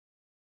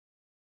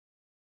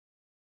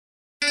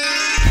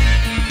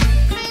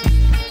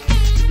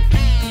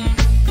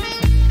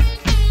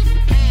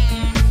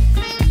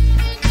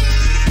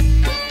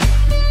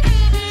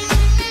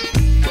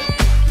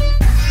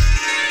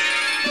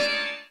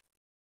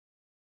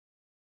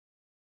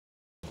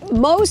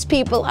Most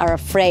people are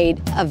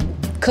afraid of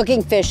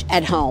cooking fish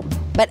at home,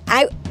 but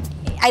I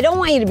don't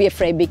want you to be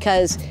afraid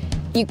because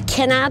you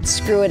cannot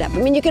screw it up.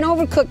 I mean, you can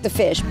overcook the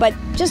fish, but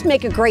just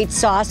make a great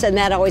sauce and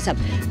that always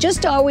helps.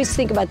 Just always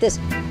think about this,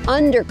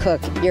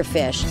 undercook your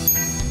fish.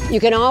 You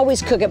can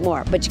always cook it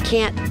more, but you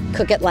can't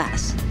cook it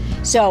less.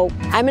 So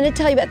I'm gonna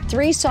tell you about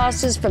 3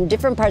 sauces from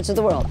different parts of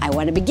the world. I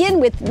wanna begin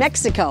with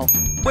Mexico.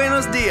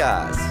 Buenos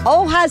dias.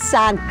 Hoja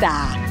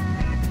Santa.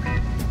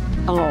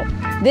 Oh,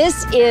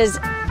 this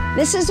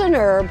is an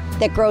herb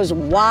that grows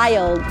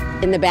wild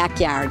in the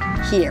backyard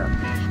here.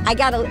 I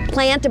got a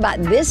plant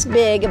about this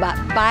big about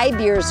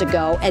 5 years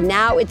ago, and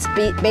now it's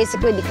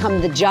basically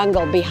become the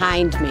jungle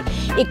behind me.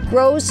 It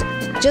grows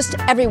just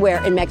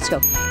everywhere in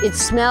Mexico. It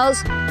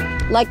smells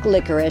like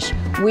licorice.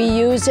 We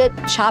use it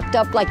chopped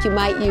up like you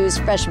might use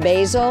fresh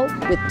basil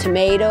with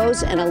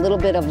tomatoes and a little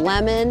bit of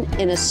lemon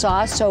in a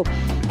sauce. So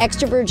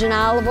extra virgin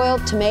olive oil,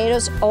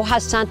 tomatoes,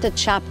 hoja santa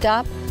chopped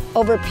up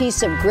over a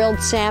piece of grilled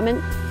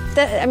salmon.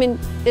 I mean,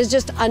 it's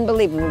just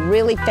unbelievable,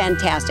 really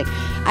fantastic.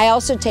 I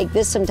also take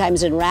this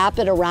sometimes and wrap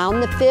it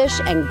around the fish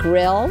and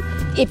grill.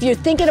 If you're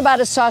thinking about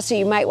a sauce that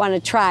you might want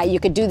to try, you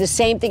could do the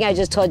same thing I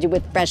just told you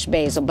with fresh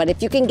basil, but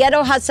if you can get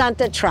hoja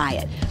santa, try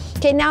it.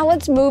 Okay, now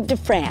let's move to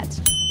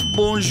France.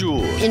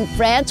 Bonjour. In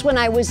France, when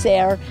I was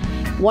there,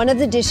 one of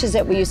the dishes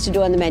that we used to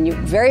do on the menu,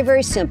 very,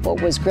 very simple,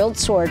 was grilled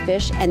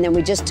swordfish, and then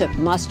we just took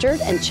mustard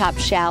and chopped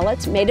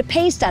shallots, made a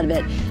paste out of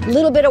it. A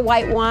little bit of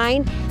white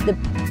wine. The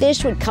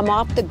fish would come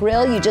off the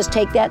grill. You just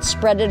take that,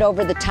 spread it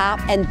over the top,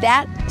 and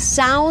that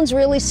sounds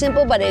really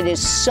simple, but it is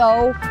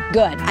so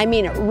good. I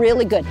mean it,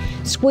 really good.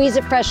 Squeeze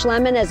a fresh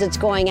lemon as it's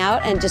going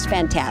out, and just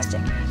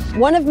fantastic.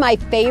 One of my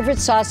favorite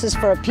sauces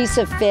for a piece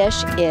of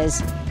fish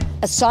is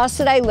a sauce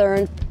that I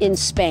learned in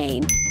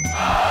Spain.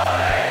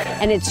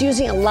 And it's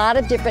using a lot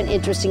of different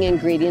interesting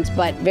ingredients,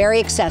 but very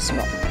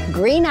accessible.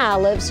 Green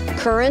olives,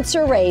 currants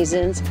or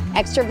raisins,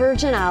 extra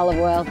virgin olive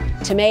oil,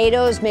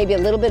 tomatoes, maybe a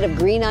little bit of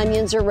green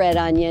onions or red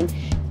onion.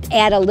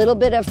 Add a little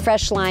bit of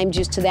fresh lime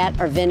juice to that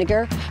or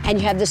vinegar, and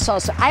you have the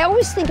salsa. I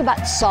always think about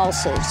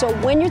salsas. So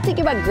when you're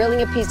thinking about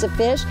grilling a piece of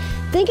fish,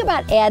 think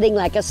about adding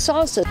like a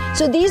salsa.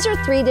 So these are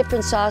 3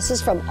 different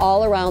sauces from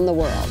all around the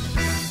world.